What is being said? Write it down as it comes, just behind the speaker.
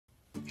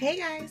Hey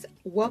guys,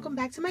 welcome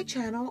back to my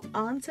channel.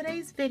 On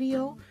today's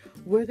video,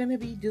 we're gonna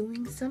be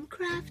doing some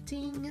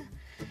crafting.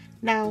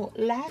 Now,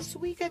 last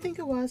week I think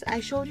it was,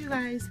 I showed you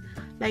guys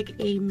like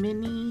a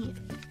mini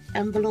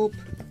envelope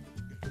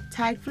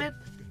tag flip,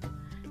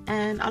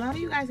 and a lot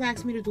of you guys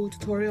asked me to do a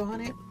tutorial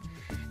on it,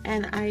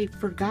 and I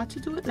forgot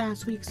to do it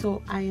last week,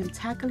 so I am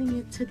tackling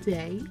it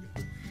today.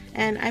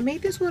 And I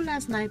made this one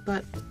last night,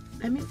 but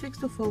let me fix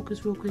the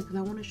focus real quick because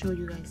I want to show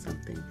you guys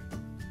something.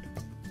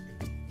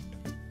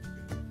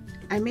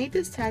 I made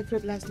this tag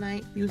flip last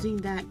night using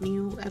that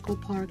new Echo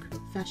Park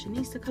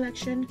Fashionista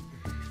collection,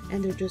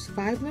 and they're just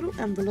 5 little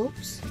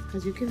envelopes,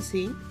 as you can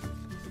see.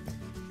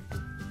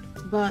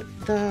 But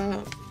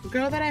the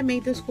girl that I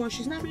made this for,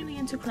 she's not really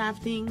into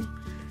crafting,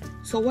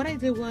 so what I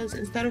did was,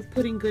 instead of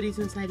putting goodies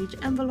inside each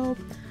envelope,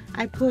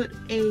 I put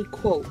a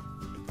quote,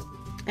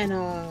 and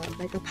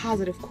like a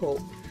positive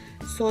quote,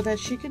 so that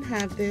she can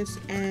have this,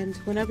 and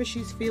whenever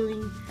she's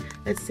feeling,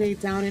 let's say,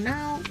 down and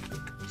out,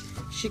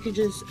 she can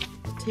just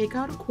take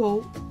out a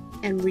quote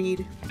and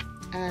read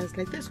as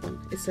like this one.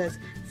 It says,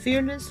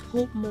 fearless,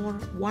 hope more,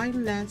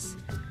 whine less,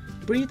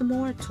 breathe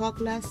more, talk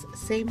less,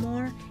 say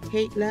more,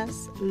 hate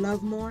less,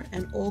 love more,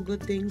 and all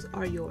good things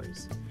are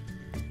yours.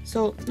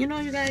 So, you know,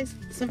 you guys,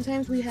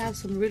 sometimes we have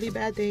some really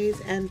bad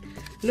days, and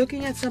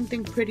looking at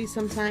something pretty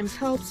sometimes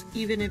helps,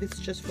 even if it's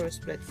just for a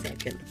split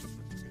second.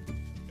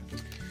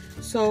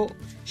 So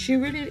she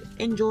really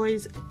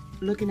enjoys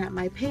looking at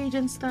my page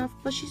and stuff,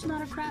 but she's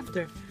not a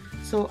crafter.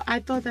 So I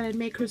thought that I'd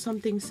make her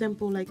something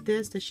simple like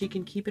this that she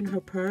can keep in her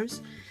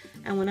purse,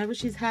 and whenever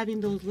she's having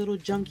those little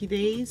junky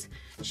days,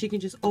 she can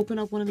just open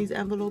up one of these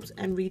envelopes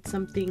and read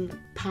something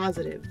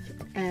positive,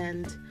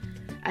 and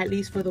at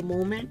least for the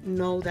moment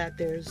know that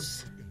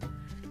there's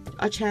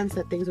a chance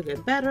that things will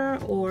get better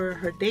or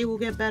her day will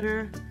get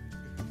better.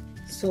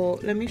 So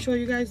let me show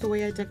you guys the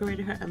way I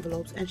decorated her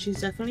envelopes. And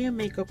she's definitely a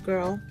makeup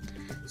girl,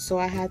 so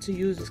I had to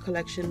use this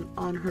collection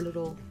on her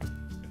little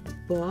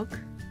book.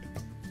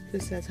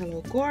 This says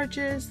hello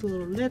gorgeous, the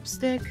little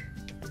lipstick,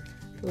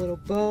 the little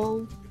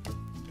bow,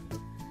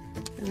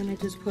 and then I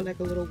just put like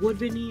a little wood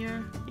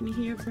veneer in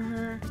here for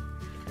her,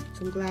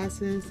 some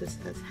glasses. This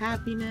says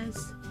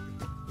happiness,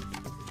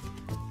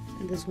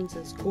 and this one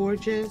says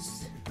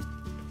gorgeous.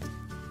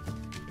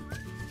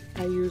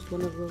 I used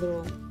one of the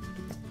little,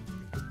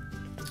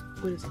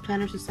 what is it,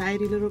 Planner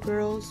Society little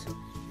girls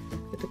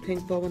with the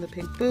pink bow and the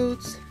pink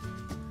boots.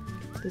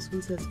 This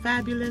one says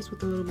fabulous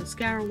with a little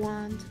mascara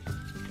wand.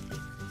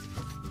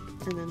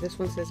 And then this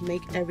one says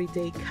make every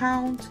day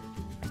count.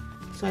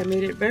 So I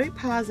made it very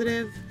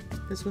positive.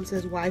 This one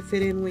says why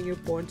fit in when you're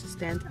born to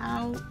stand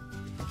out.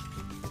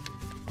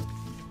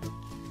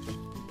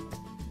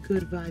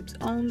 Good vibes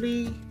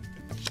only.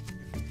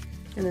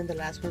 And then the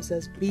last one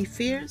says be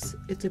fierce,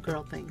 it's a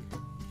girl thing.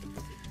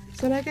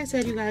 So like I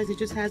said, you guys, it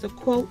just has a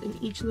quote in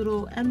each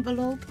little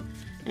envelope,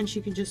 and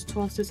she can just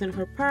toss this in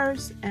her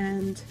purse,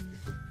 and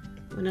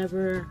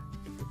whenever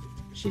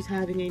she's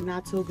having a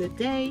not so good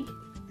day,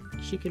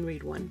 she can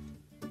read one.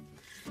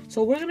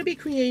 So we're going to be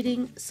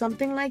creating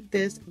something like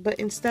this, but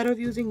instead of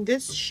using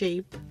this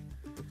shape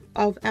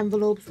of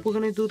envelopes, we're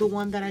going to do the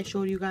one that I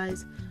showed you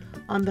guys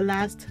on the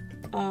last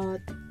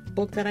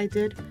book that I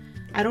did.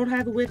 I don't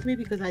have it with me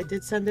because I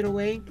did send it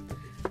away,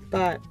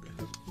 but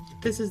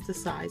this is the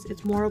size.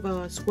 It's more of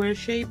a square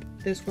shape.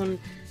 This one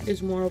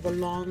is more of a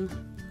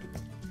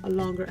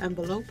longer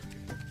envelope.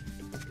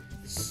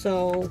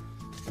 So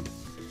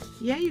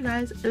yeah, you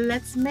guys,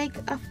 let's make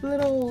a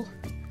little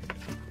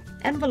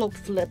envelope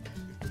flip.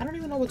 I don't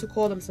even know what to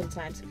call them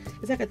sometimes.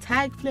 It's like a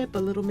tag flip, a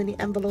little mini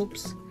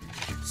envelopes.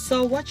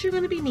 So what you're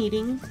going to be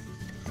needing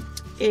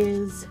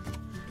is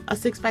a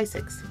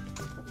 6x6.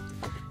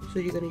 So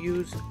you're going to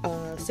use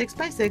a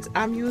 6x6.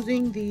 I'm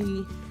using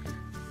the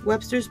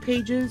Webster's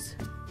Pages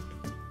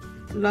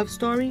Love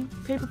Story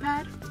paper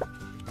pad.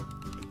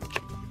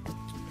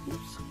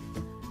 Oops.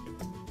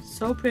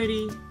 So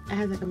pretty. It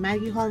has like a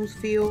Maggie Holmes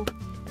feel.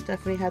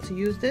 Definitely had to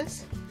use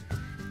this.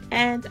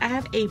 And I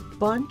have a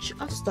bunch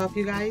of stuff,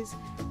 you guys,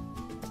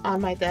 on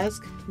my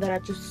desk that I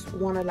just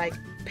want to like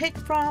pick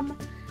from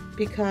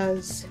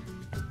because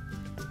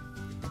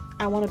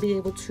I want to be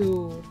able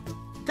to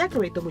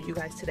decorate them with you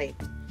guys today.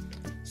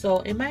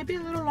 So it might be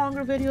a little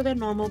longer video than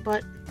normal,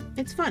 but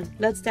it's fun.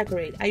 Let's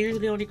decorate. I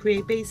usually only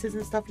create bases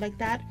and stuff like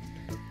that,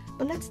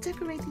 but let's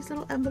decorate these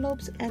little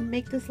envelopes and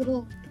make this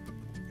little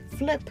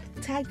flip,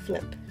 tag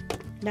flip.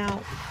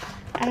 Now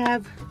I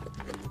have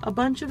a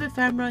bunch of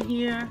ephemera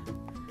here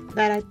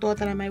that I thought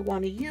that I might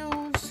want to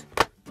use.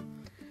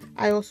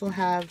 I also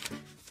have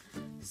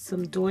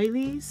some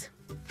doilies.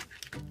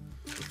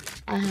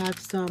 I have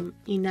some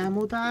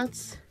enamel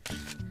dots.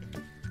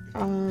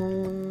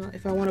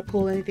 If I want to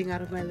pull anything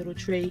out of my little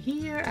tray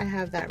here, I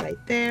have that right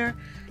there.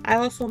 I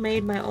also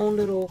made my own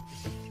little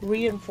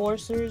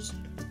reinforcers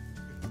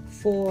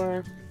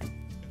for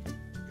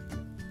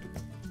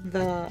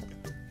the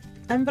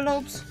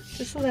envelopes,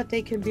 just so that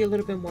they can be a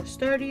little bit more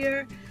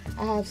sturdier.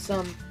 I have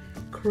some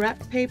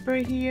crepe paper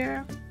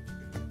here,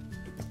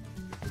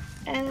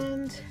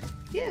 and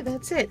yeah,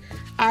 that's it.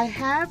 I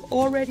have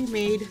already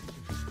made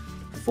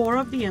 4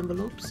 of the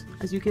envelopes,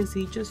 as you can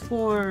see, just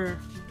for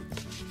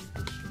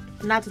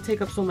not to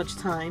take up so much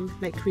time,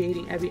 like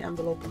creating every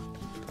envelope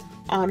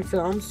on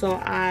film. So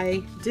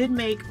I did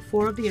make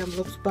 4 of the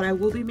envelopes, but I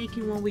will be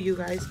making one with you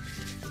guys.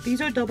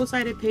 These are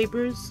double-sided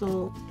papers,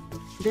 so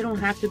they don't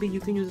have to be. You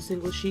can use a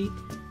single sheet,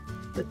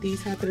 but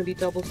these happen to be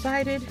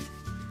double-sided.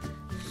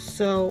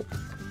 So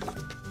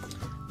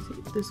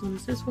see, this one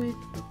is this way.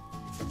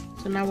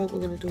 So now what we're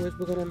gonna do is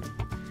we're gonna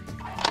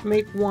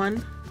make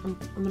one. I'm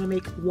gonna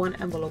make one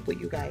envelope with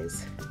you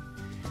guys.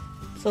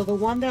 So the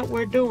one that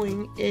we're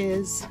doing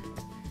is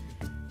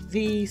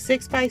the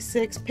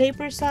 6x6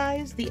 paper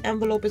size. The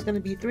envelope is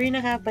gonna be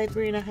 3.5 by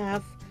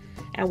 3.5,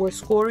 and we're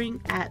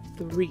scoring at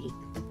 3.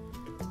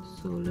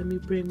 So let me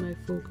bring my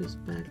focus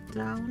back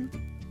down.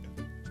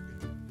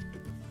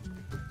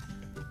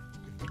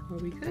 Are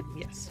we good?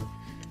 Yes.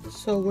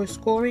 So we're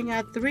scoring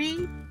at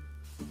 3.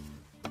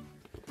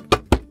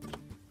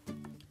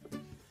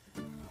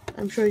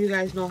 I'm sure you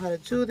guys know how to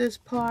do this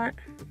part,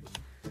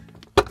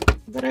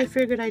 but I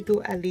figured I'd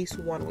do at least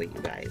one with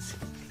you guys.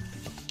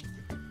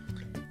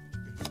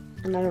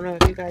 And I don't know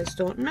if you guys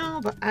don't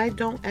know, but I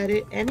don't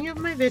edit any of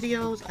my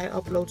videos. I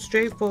upload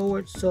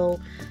straightforward,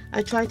 so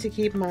I try to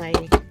keep my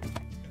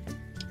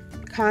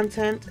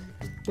content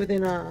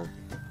within a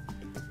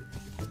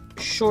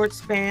short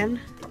span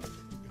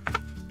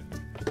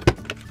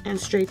and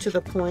straight to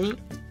the point.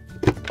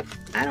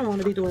 I don't want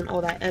to be doing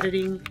all that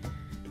editing,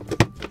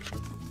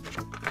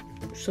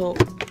 so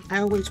I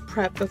always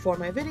prep before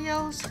my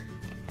videos.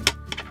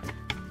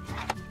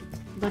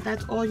 But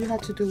that's all you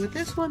have to do with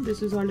this one.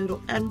 This is our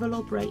little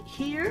envelope right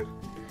here,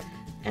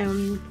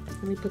 and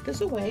let me put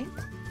this away.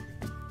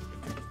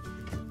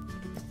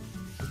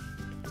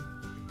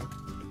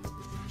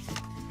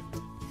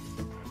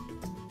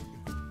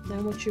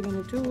 Then what you're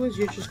going to do is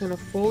you're just going to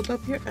fold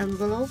up your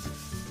envelope.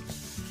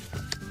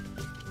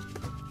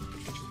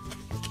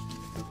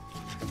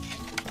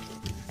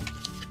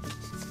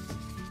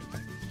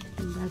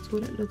 And that's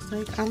what it looks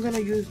like. I'm going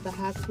to use the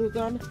hot glue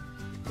gun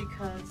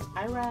because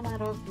I ran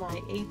out of my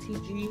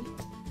ATG.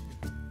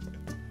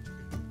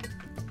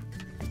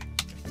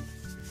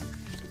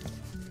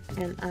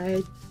 And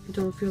I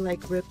don't feel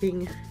like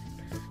ripping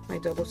my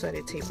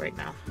double-sided tape right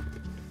now.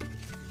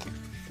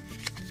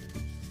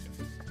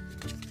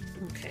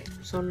 Okay,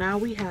 so now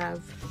we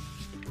have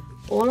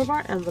all of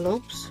our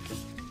envelopes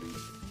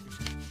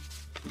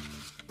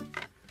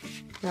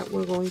that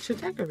we're going to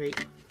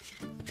decorate.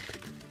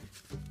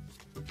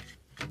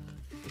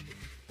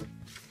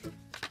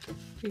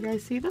 You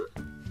guys see them?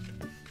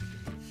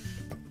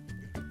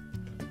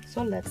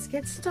 So let's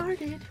get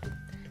started.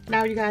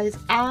 Now you guys,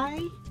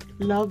 I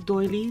love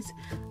doilies.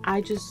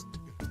 I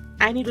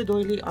need a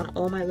doily on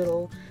all my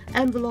little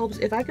envelopes.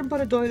 If I can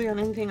put a doily on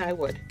anything, I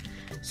would.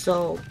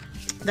 So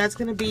that's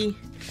gonna be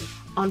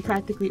on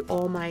practically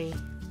all my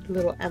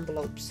little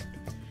envelopes.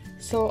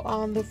 So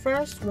on the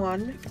first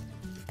one,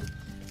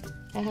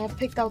 I have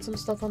picked out some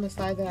stuff on the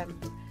side that I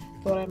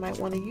thought I might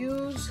want to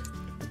use.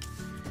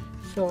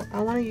 So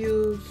I want to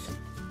use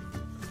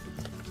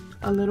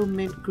a little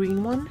mint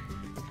green one.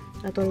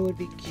 I thought it would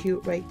be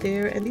cute right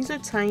there, and these are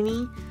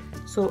tiny,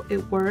 so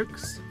it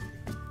works.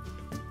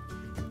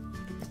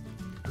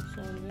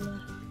 So I'm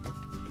gonna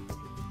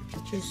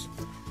just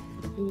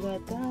glue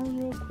that down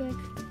real quick,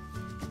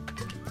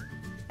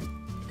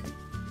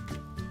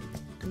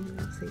 and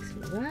that takes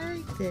me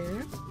right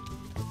there.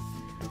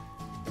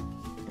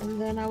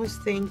 And then I was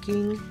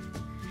thinking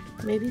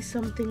maybe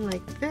something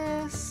like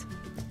this.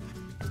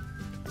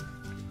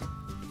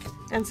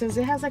 And since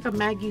it has like a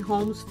Maggie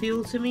Holmes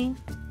feel to me,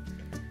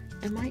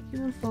 am I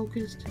even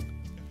focused?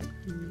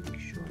 Make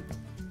sure.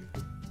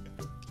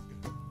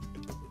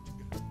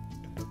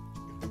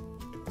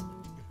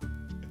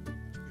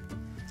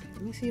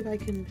 Let me see if I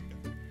can.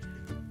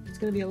 It's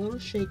gonna be a little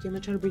shaky. I'm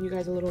gonna try to bring you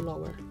guys a little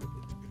lower.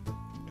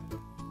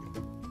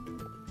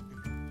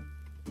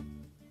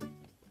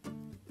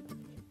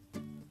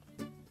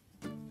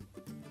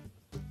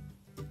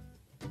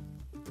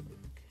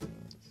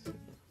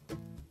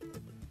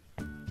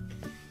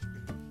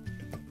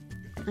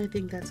 I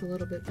think that's a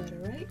little bit better,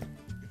 right?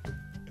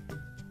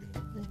 I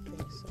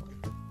think so.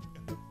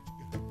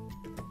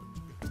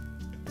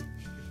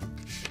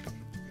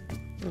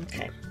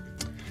 Okay.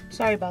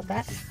 Sorry about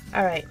that.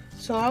 Alright,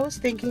 so I was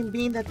thinking,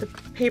 being that the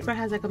paper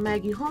has like a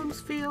Maggie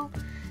Holmes feel,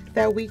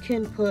 that we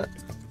can put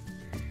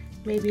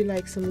maybe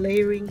like some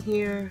layering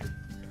here,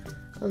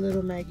 a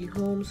little Maggie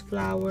Holmes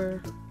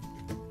flower.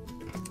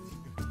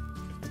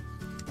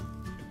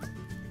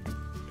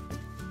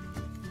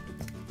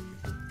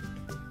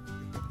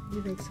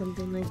 Like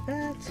something like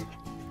that,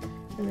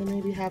 and then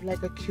maybe have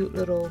like a cute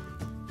little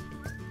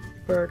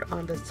bird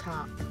on the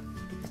top.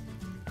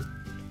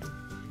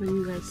 What do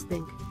you guys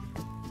think?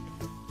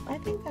 I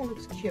think that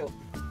looks cute.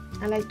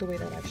 I like the way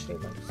that actually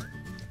looks.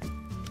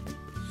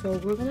 So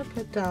we're gonna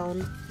put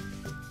down,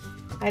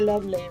 I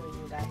love layering,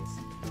 you guys.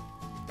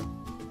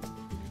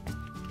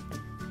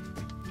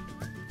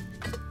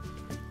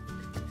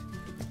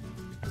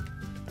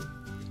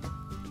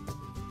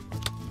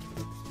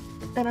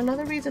 And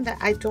another reason that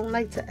I don't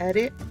like to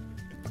edit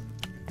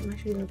I'm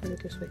actually gonna put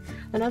it this way.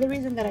 Another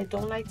reason that I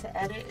don't like to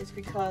edit is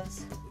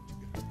because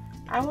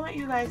I want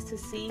you guys to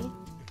see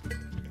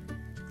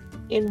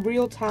in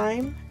real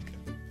time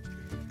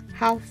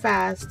how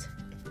fast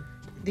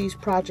these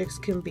projects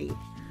can be.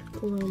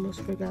 Oh, I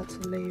almost forgot to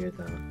layer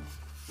the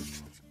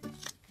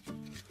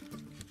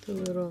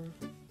little,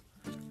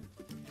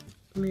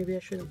 maybe I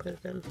shouldn't put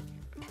it in,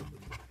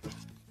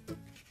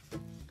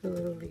 the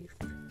little leaf.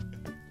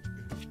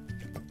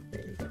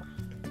 There you go.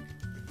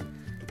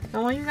 I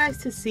want you guys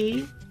to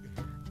see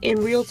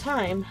in real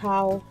time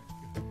how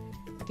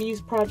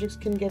these projects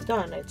can get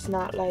done. It's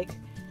not like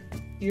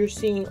you're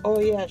seeing, oh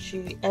yeah,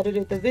 she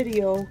edited the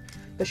video,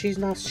 but she's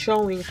not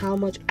showing how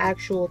much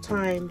actual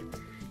time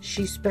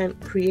she spent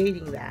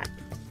creating that.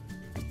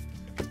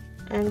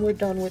 And we're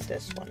done with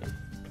this one.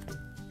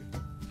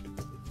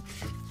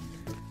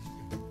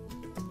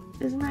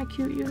 Isn't that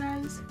cute, you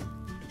guys?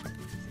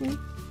 See?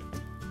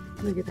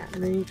 Look at that.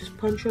 And then you just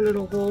punch your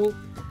little hole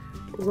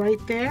right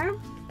there.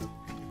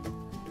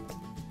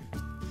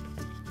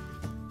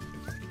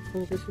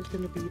 Oh, this is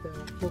going to be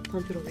we'll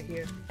punch it over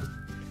here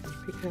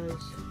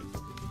because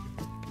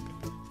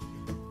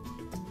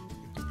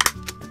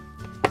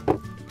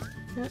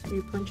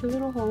you punch a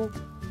little hole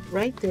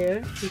right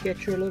there. You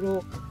get your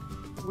little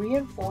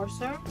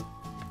reinforcer.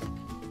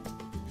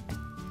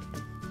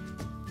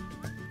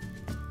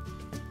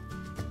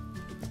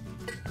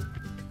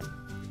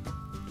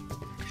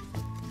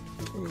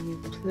 And you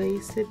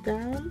place it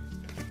down.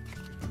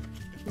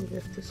 Let me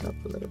lift this up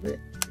a little bit.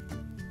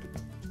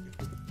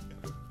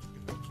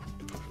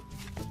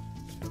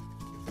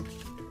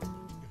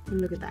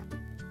 And look at that.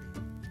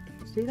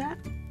 See that?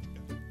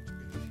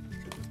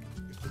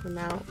 So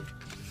now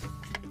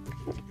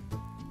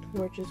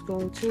we're just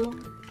going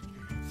to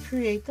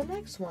create the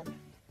next one.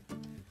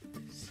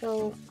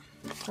 So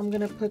I'm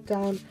gonna put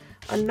down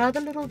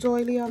another little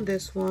doily on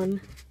this one.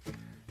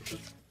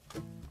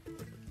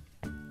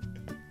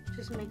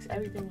 Just makes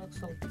everything look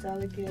so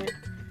delicate.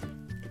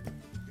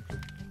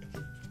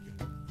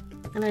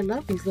 And I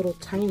love these little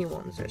tiny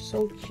ones. They're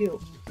so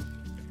cute.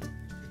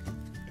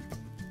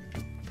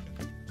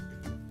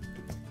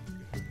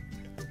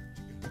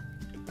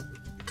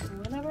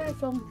 Whenever I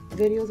film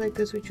videos like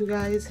this with you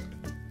guys,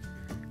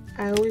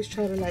 I always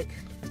try to like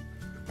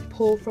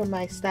pull from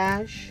my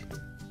stash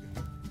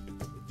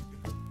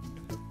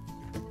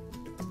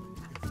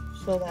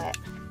so that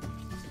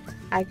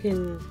I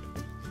can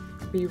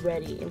be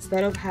ready.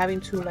 Instead of having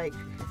to like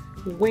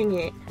wing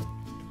it,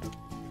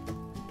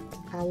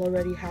 I'll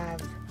already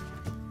have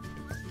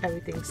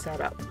everything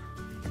set up.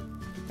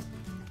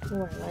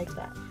 Oh, I like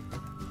that.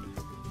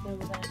 Then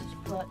we're gonna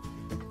just put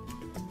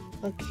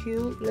a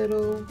cute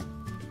little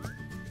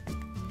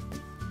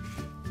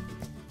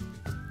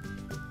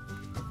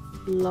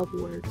love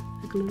word,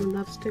 like a little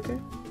love sticker.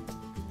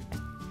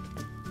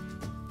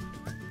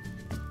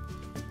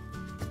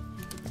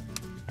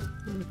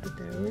 I'm gonna put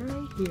that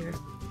right here.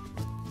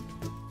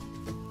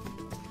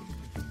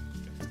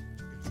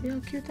 See how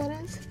cute that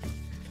is?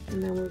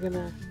 And then we're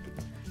gonna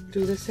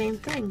do the same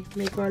thing.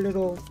 Make our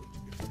little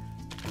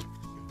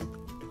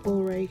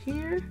hole right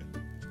here.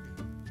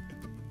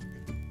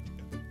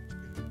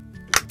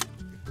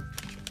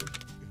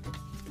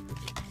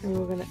 And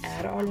we're gonna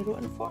add our little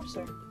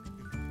enforcer.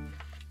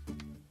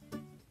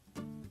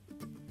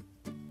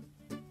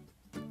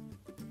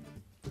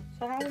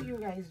 So how are you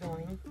guys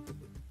doing?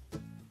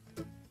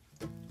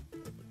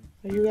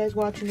 Are you guys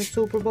watching the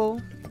Super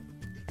Bowl?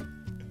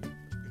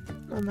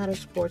 I'm not a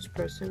sports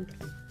person,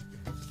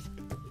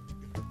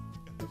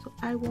 so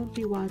I won't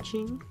be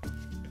watching.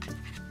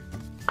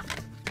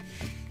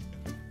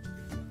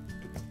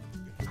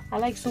 I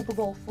like Super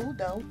Bowl food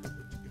though.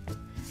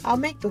 I'll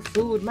make the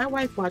food. My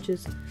wife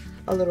watches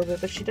a little bit,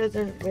 but she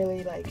doesn't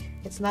really like,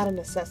 it's not a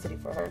necessity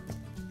for her.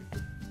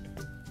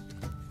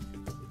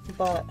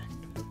 But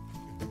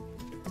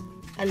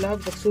I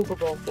love the Super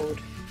Bowl food.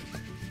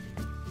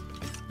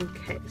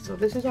 Okay, so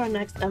this is our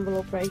next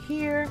envelope right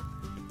here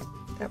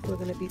that we're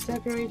going to be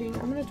decorating.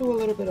 I'm going to do a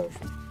little bit of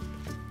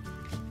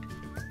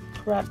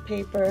craft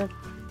paper.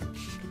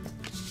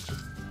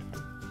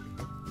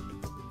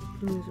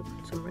 I'm going to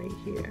put some right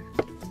here.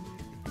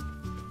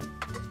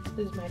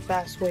 This is my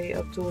fast way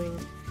of doing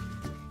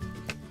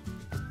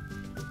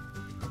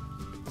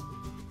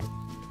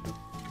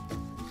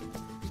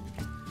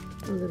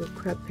a little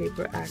crepe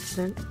paper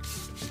accent.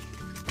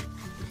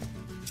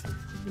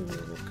 And we're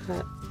going to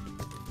cut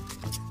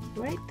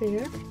right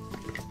there.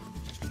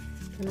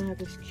 And I have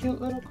this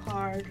cute little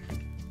card.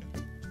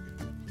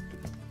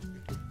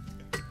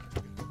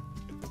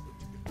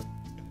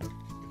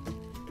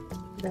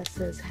 That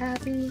says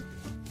happy.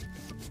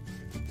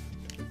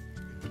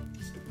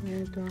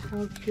 And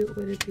how cute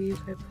would it be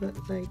if I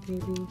put like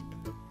maybe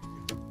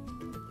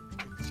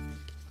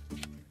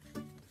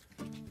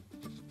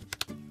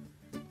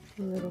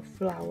a little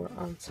flower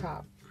on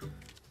top.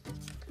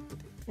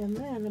 And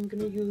then I'm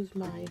going to use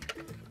my,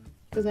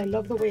 because I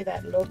love the way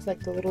that looks,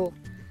 like the little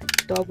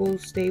double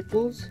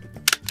staples,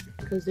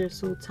 because they're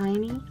so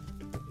tiny.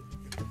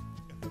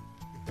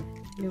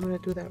 I'm going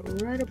to do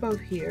that right above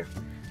here.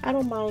 I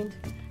don't mind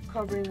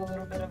covering a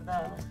little bit of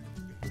the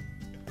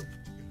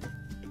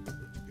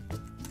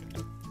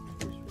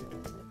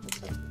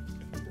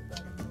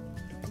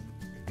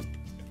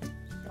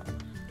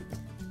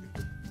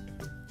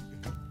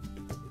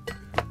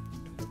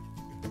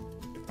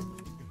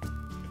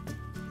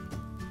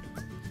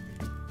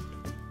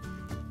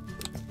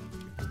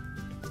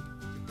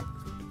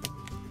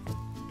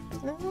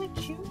Isn't that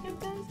cute, you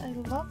guys? I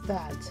love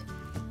that.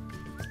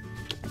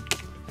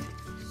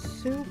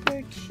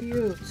 Super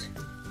cute.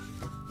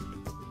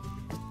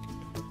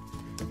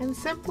 And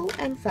simple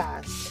and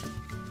fast.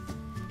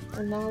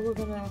 And now we're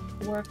gonna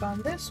work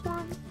on this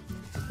one.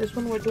 This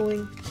one we're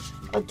doing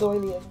a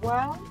doily as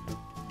well.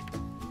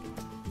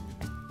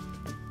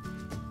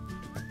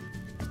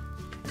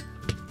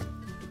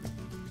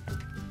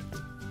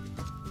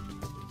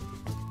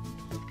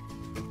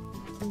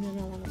 And then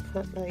I want to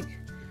put like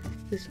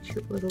this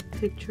cute little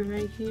picture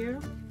right here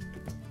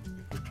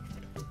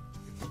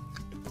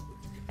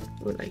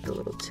with like a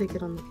little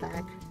ticket on the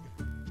back,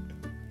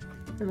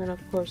 and then of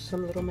course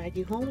some little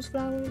Maggie Holmes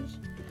flowers.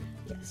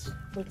 Yes,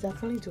 we're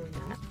definitely doing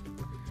that.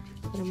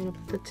 But I'm gonna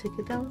put the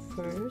ticket down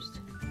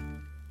first.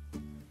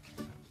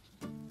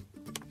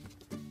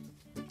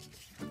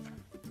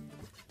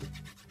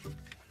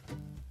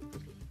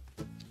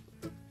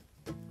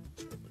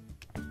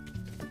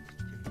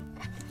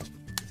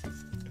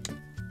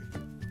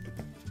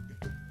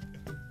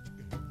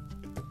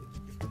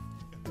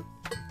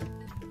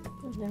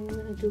 And then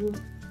we're going to do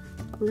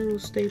a little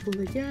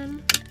staple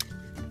again.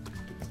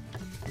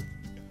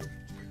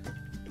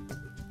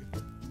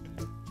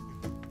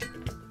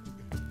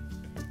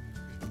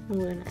 And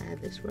we're going to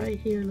add this right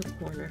here in the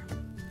corner.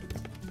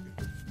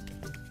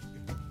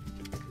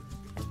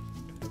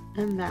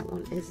 And that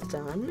one is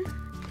done.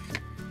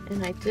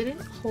 And I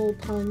didn't hole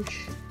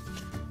punch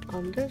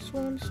on this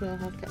one, so I'll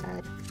have to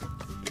add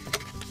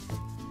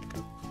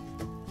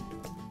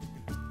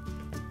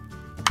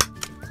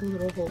a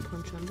little hole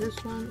punch on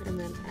this one, and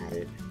then add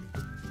it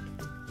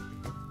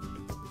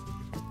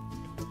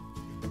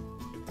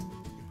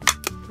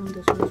on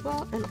this one as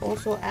well, and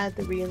also add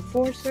the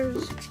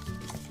reinforcers.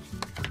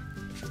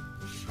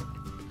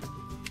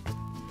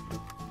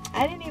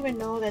 I didn't even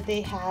know that they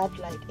had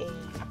like a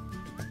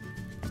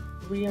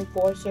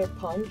reinforcer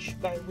punch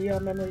by We Are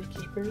Memory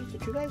Keepers.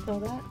 Did you guys know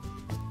that?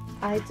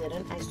 I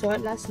didn't. I saw it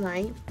last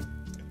night,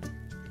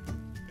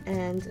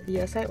 and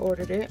yes, I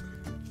ordered it.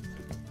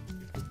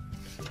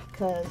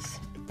 Because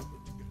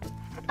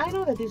I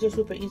know that these are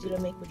super easy to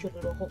make with your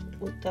little hole,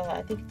 with the,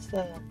 I think it's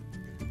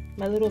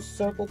my little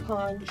circle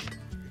punch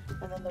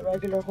and then the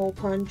regular hole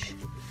punch.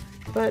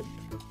 But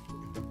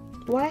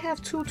why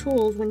have two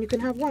tools when you can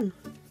have one?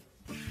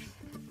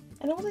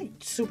 And it was like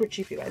super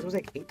cheap, you guys. It was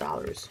like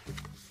 $8.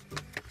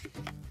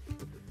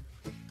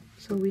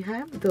 So we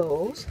have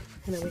those,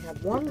 and then we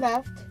have one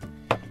left,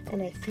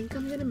 and I think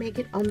I'm gonna make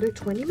it under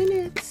 20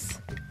 minutes,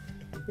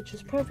 which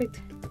is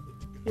perfect.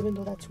 Even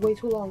though that's way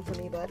too long for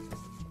me, but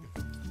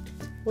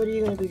what are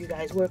you gonna do, you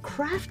guys? We're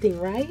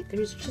crafting, right?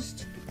 There's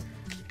just,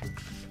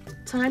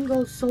 time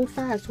goes so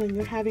fast when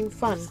you're having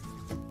fun.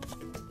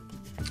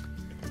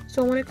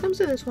 So when it comes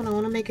to this one, I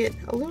want to make it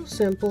a little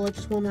simple. I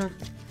just want to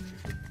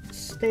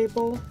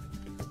staple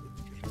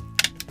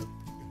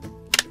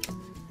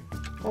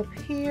up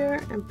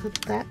here and put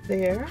that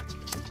there.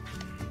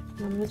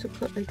 And I'm going to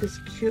put like this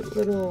cute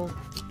little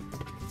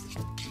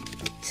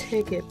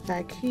ticket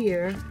back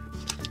here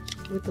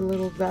with a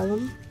little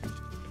vellum.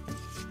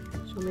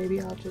 So maybe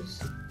I'll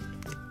just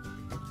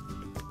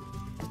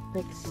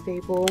like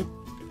staple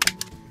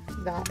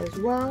that as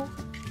well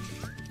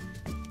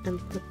and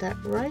put that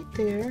right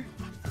there.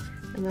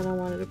 And then I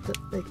wanted to put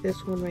like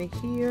this one right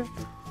here,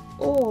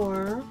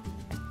 or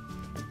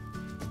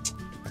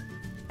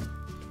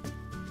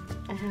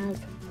I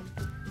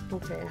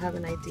have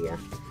an idea.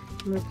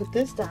 I'm gonna put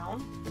this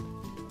down,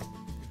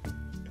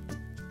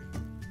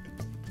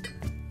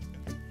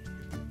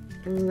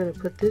 and I'm gonna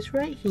put this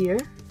right here,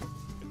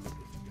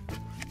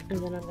 and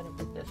then I'm gonna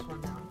put this one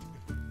down.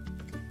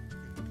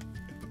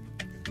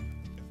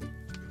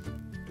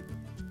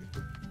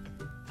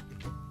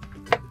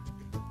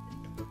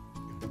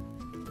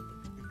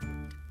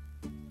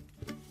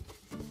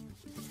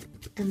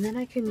 And then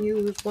I can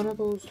use one of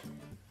those,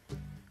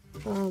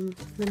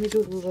 let me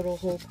do a little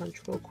hole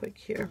punch real quick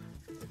here.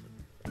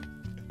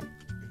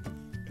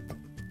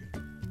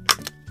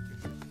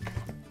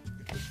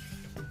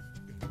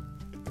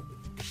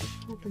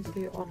 Happens to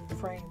be on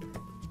frame.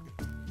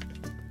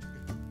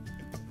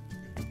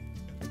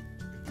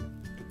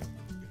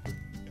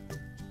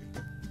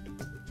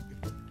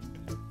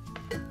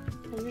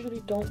 I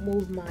usually don't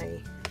move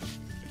my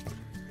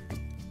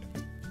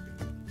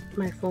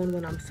phone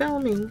when I'm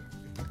filming,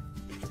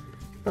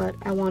 but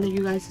I wanted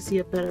you guys to see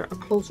a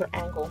closer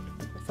angle.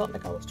 I felt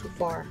like I was too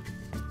far.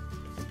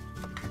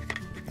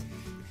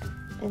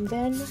 And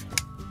then I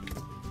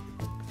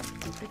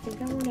think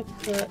I want to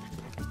put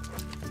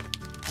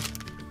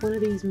one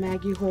of these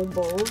Maggie Home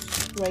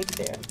bowls right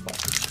there, but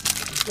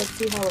let's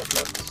see how it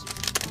looks.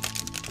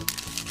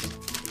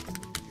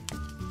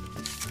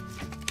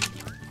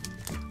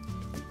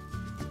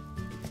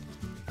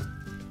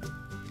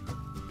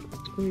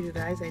 Oh, you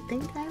guys, I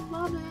think I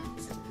love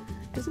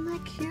it. Isn't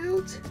that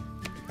cute?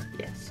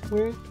 Yes,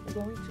 we're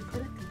going to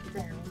put it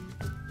down.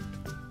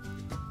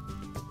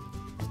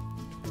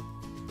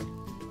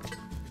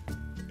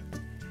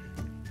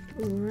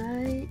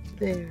 Right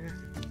there.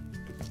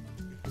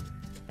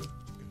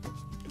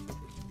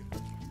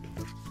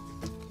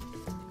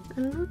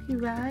 And look,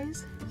 you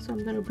guys, so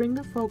I'm gonna bring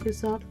the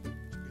focus up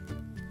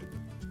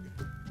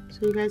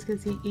so you guys can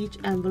see each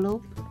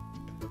envelope.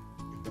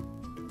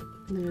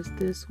 There's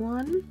this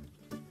one.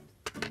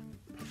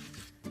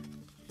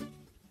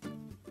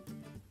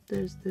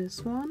 There's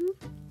this one.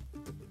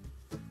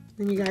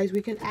 And you guys,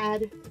 we can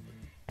add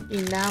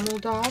enamel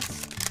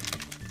dots.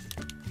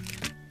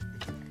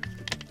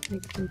 We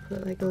can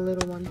put like a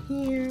little one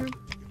here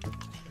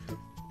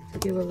to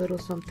give a little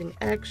something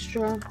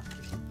extra.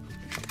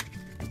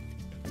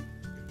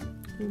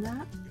 And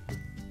that.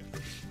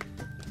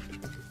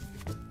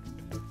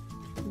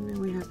 And then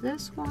we have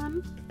this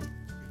one.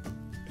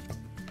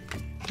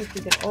 Which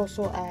we can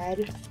also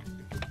add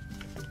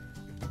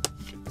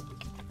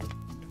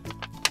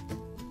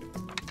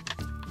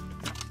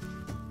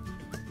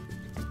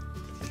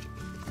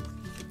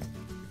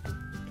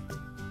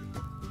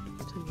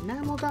some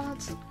enamel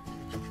dots.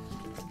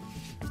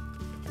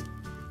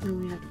 And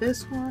we have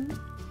this one.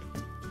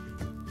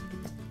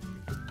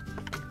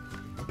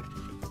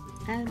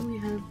 And we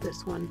have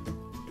this one.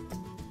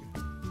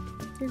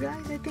 You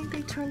guys, I think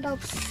they turned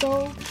out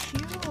so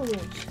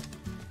cute.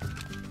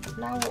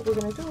 Now what we're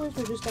going to do is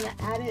we're just going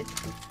to add it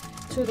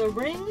to the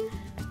ring.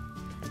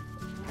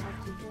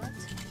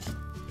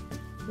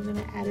 We're going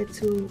to add it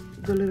to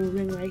the little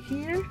ring right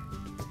here.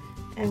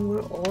 And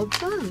we're all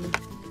done.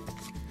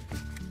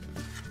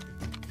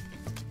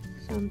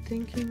 So I'm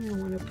thinking I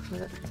want to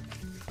put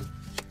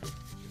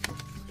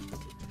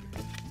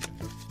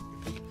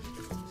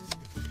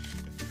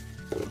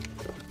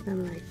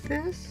them like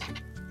this,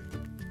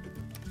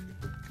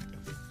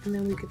 and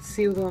then we could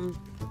seal them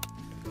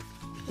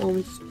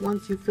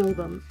once you fill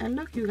them. And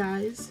look, you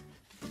guys,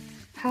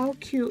 how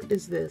cute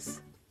is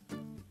this?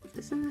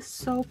 Isn't this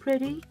so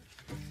pretty?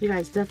 You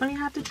guys definitely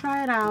have to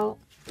try it out.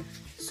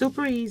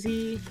 Super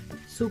easy,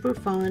 super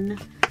fun.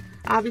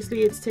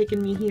 Obviously it's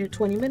taken me here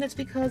 20 minutes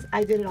because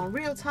I did it on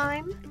real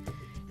time.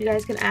 You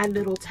guys can add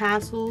little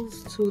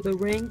tassels to the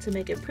ring to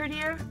make it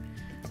prettier,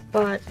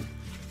 but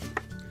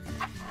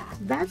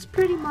that's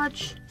pretty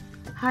much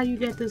how you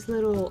get this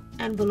little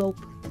envelope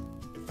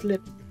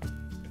flip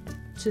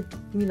to,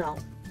 you know,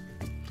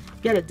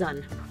 get it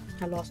done.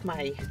 I lost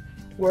my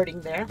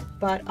wording there,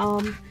 but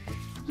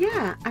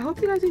yeah, I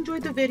hope you guys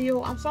enjoyed the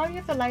video. I'm sorry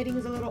if the lighting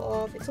is a little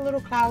off. It's a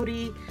little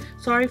cloudy.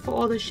 Sorry for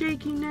all the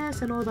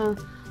shakiness and all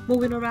the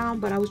moving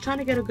around, but I was trying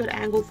to get a good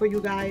angle for you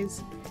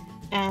guys.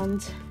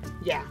 And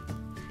yeah,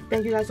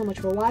 thank you guys so much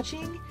for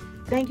watching.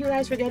 Thank you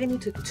guys for getting me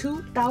to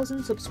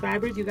 2,000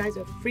 subscribers. You guys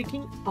are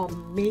freaking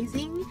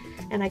amazing.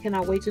 And I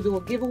cannot wait to do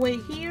a giveaway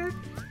here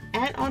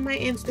and on my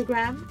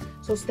Instagram.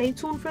 So stay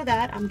tuned for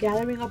that. I'm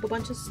gathering up a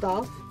bunch of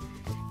stuff.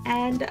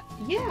 And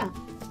yeah,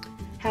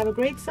 have a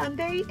great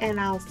Sunday. And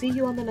I'll see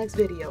you on the next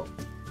video.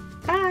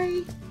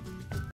 Bye.